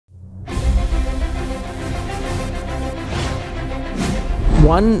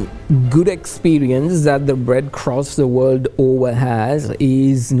One good experience that the Red Cross the world over has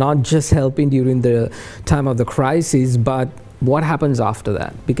is not just helping during the time of the crisis, but what happens after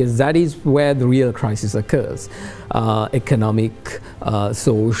that, because that is where the real crisis occurs. Economic,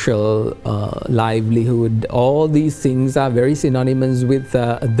 social, livelihood, all these things are very synonymous with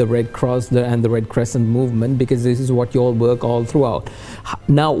the Red Cross and the Red Crescent movement, because this is what you all work all throughout.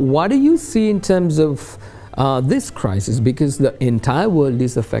 Now, what do you see in terms of this crisis? Because the entire world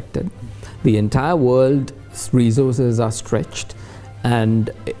is affected, the entire world's resources are stretched, and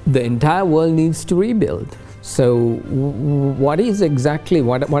the entire world needs to rebuild. So what is exactly,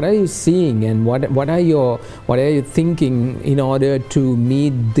 what are you seeing, and what are you thinking in order to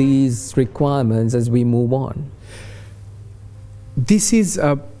meet these requirements as we move on? This is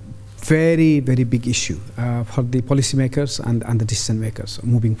a very, very big issue for the policymakers and the decision makers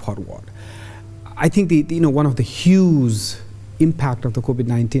moving forward. I think one of the huge impact of the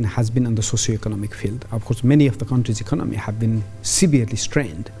COVID-19 has been on the socio-economic field. Of course, many of the countries' economy have been severely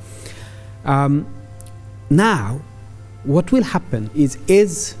strained. Now, what will happen is,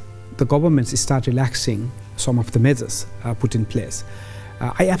 as the governments start relaxing some of the measures put in place,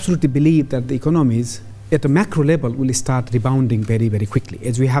 I absolutely believe that the economies at a macro level will start rebounding very, very quickly.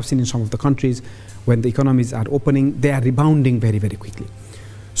 As we have seen in some of the countries, when the economies are opening, they are rebounding very, very quickly.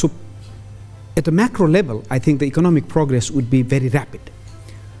 So, at a macro level, I think the economic progress would be very rapid.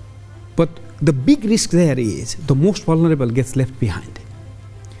 But the big risk there is the most vulnerable gets left behind.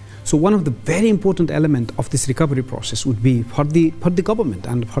 So one of the very important elements of this recovery process would be for the government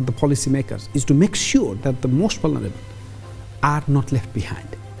and for the policymakers is to make sure that the most vulnerable are not left behind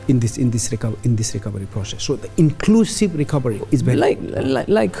in this recovery process. So the inclusive recovery is very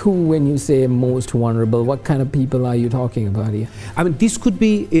like who, when you say most vulnerable, what kind of people are you talking about here? I mean, this could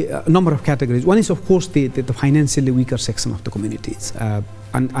be a number of categories. One is, of course, the financially weaker section of the communities,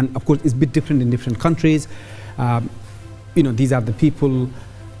 and of course it's a bit different in different countries. These are the people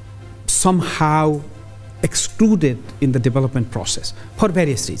somehow excluded in the development process for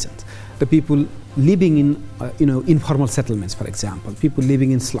various reasons. The people living in informal settlements, for example, people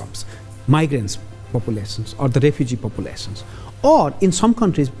living in slums, migrants populations, or the refugee populations, or in some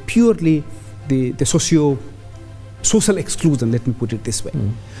countries purely the social exclusion, let me put it this way.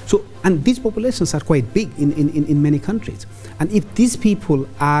 So, and these populations are quite big in many countries, and if these people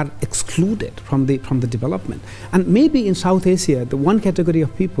are excluded from the development, and maybe in South Asia, the one category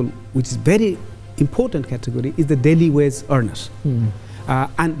of people which is very important category is the daily wage earners.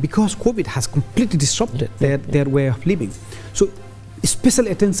 And because COVID has completely disrupted their way of living, so special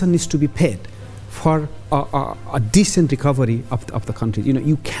attention needs to be paid for a decent recovery of the country.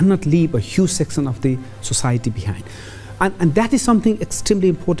 You cannot leave a huge section of the society behind. And that is something extremely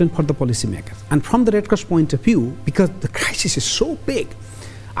important for the policymakers. And from the Red Cross point of view, because the crisis is so big,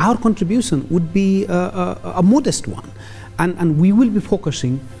 our contribution would be a modest one. And we will be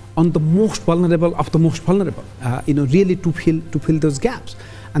focusing on the most vulnerable of the most vulnerable, really to fill those gaps.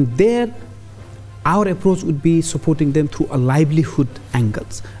 And there, our approach would be supporting them through a livelihood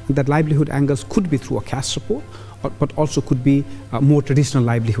angles. And that livelihood angles could be through a cash support, but also could be more traditional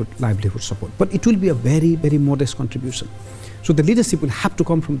livelihood support. But it will be a very, very modest contribution. So the leadership will have to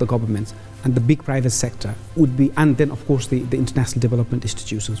come from the governments, and the big private sector would be, and then of course the international development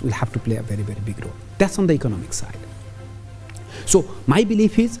institutions will have to play a very, very big role. That's on the economic side. So my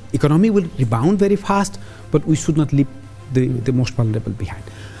belief is economy will rebound very fast, but we should not leave the most vulnerable behind.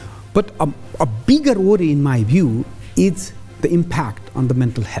 But a bigger worry in my view is the impact on the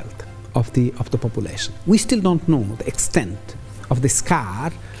mental health of the population. We still don't know the extent of the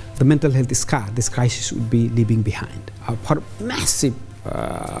scar, the mental health scar this crisis would be leaving behind for a massive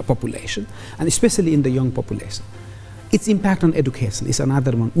population, and especially in the young population. Its impact on education is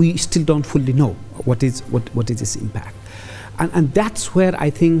another one. We still don't fully know what is its impact. And that's where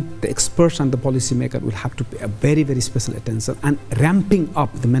I think the experts and the policymaker will have to pay a very, very special attention, and ramping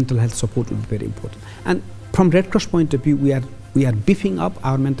up the mental health support will be very important. And from Red Cross point of view, we are beefing up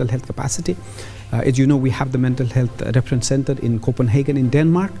our mental health capacity. As you know, we have the mental health reference center in Copenhagen in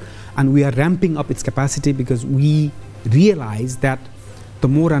Denmark, and we are ramping up its capacity because we realize that the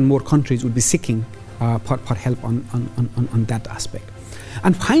more and more countries will be seeking for help on that aspect.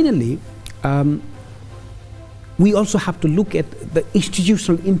 And finally, we also have to look at the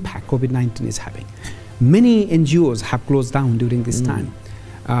institutional impact COVID-19 is having. Many NGOs have closed down during this time.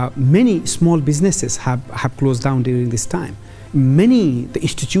 Many small businesses have closed down during this time. Many the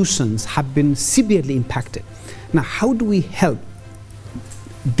institutions have been severely impacted. Now, how do we help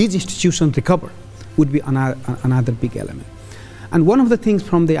these institutions recover would be another big element. And one of the things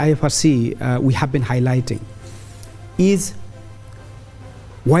from the IFRC we have been highlighting is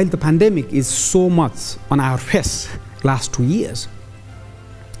while the pandemic is so much on our face last 2 years,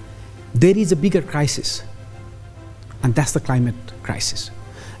 there is a bigger crisis, and that's the climate crisis.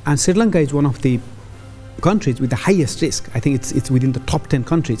 And Sri Lanka is one of the countries with the highest risk. I think it's within the top 10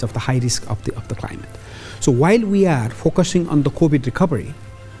 countries of the high risk of the climate. So while we are focusing on the COVID recovery,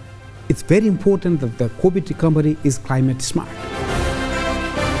 it's very important that the COVID recovery is climate smart.